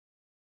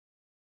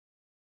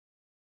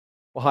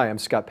Well, hi, I'm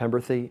Scott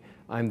Penberthy.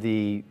 I'm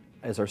the,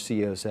 as our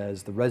CEO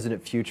says, the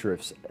resident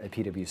futurist at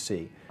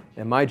PwC.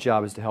 And my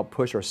job is to help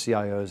push our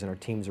CIOs and our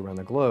teams around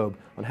the globe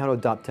on how to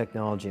adopt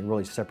technology and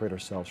really separate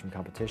ourselves from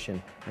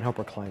competition and help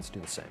our clients do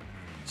the same.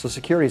 So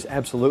security is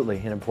absolutely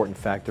an important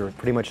factor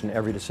pretty much in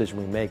every decision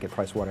we make at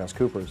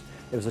PricewaterhouseCoopers.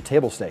 It was a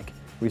table stake.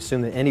 We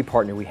assume that any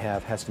partner we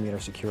have has to meet our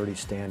security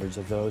standards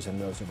of those and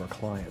those of our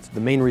clients.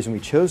 The main reason we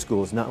chose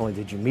Google is not only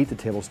did you meet the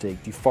table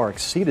stake, you far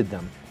exceeded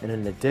them, and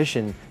in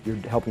addition, you're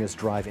helping us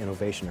drive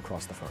innovation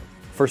across the firm.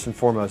 First and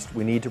foremost,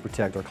 we need to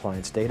protect our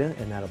clients' data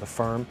and that of the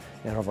firm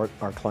and of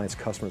our clients'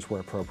 customers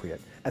where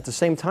appropriate. At the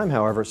same time,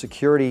 however,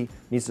 security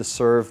needs to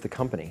serve the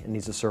company, it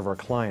needs to serve our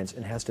clients,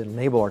 and has to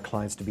enable our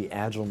clients to be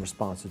agile and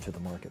responsive to the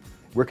market.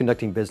 We're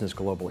conducting business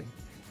globally,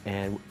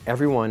 and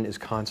everyone is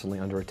constantly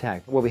under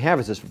attack. What we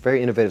have is this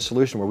very innovative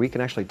solution where we can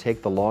actually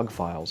take the log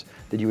files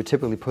that you would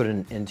typically put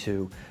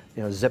into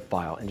a zip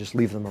file and just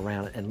leave them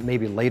around, and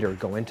maybe later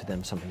go into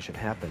them, something should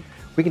happen.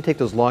 We can take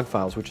those log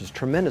files, which is a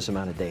tremendous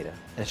amount of data,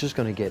 and it's just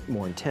going to get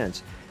more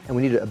intense, and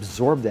we need to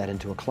absorb that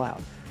into a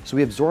cloud. So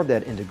we absorb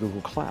that into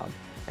Google Cloud.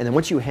 And then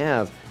once you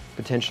have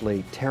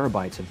potentially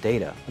terabytes of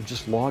data, of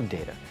just log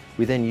data,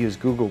 we then use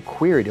Google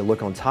Query to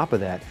look on top of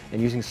that,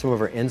 and using some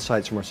of our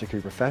insights from our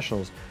security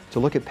professionals to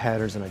look at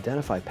patterns and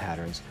identify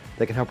patterns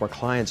that can help our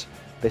clients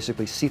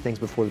basically see things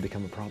before they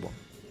become a problem.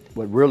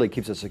 What really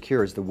keeps us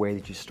secure is the way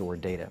that you store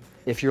data.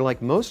 If you're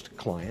like most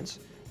clients,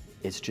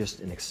 it's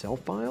just an Excel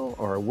file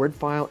or a Word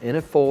file in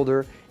a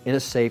folder, in a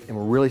safe, and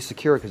we're really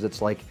secure because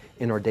it's like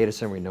in our data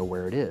center, we know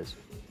where it is.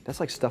 That's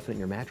like stuffing it in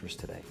your mattress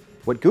today.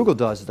 What Google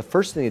does is the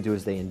first thing they do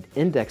is they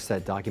index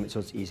that document so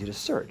it's easy to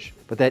search.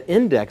 But that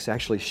index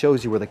actually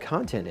shows you where the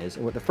content is,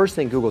 and what the first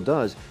thing Google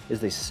does is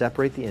they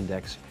separate the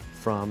index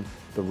from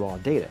the raw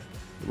data,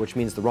 which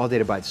means the raw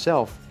data by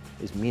itself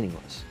is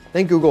meaningless.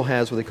 Then Google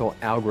has what they call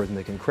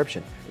algorithmic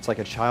encryption. It's like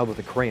a child with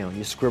a crayon.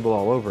 You scribble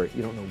all over it,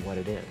 you don't know what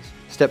it is.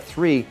 Step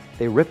 3,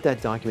 they rip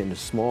that document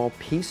into small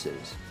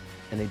pieces,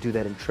 and they do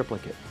that in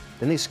triplicate.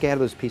 Then they scatter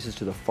those pieces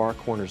to the far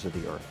corners of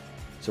the earth.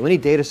 So any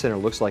data center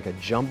looks like a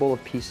jumble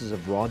of pieces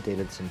of raw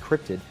data that's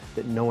encrypted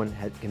that no one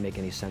can make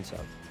any sense of.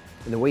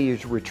 And the way you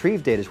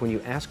retrieve data is when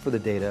you ask for the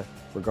data,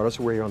 regardless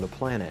of where you're on the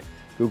planet,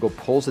 Google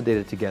pulls the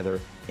data together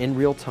in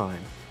real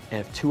time, and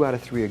if 2 out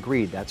of 3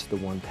 agree, that's the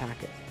one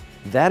packet.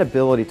 That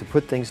ability to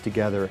put things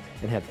together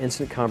and have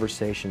instant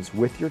conversations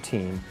with your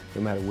team,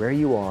 no matter where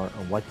you are,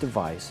 on what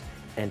device,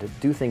 and to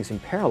do things in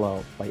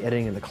parallel by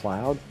editing in the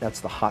cloud, that's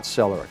the hot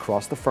seller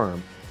across the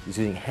firm, is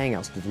using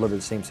Hangouts to deliver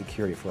the same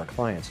security for our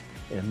clients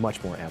in a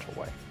much more agile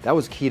way. That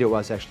was key to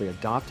us actually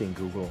adopting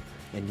Google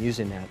and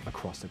using that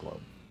across the globe.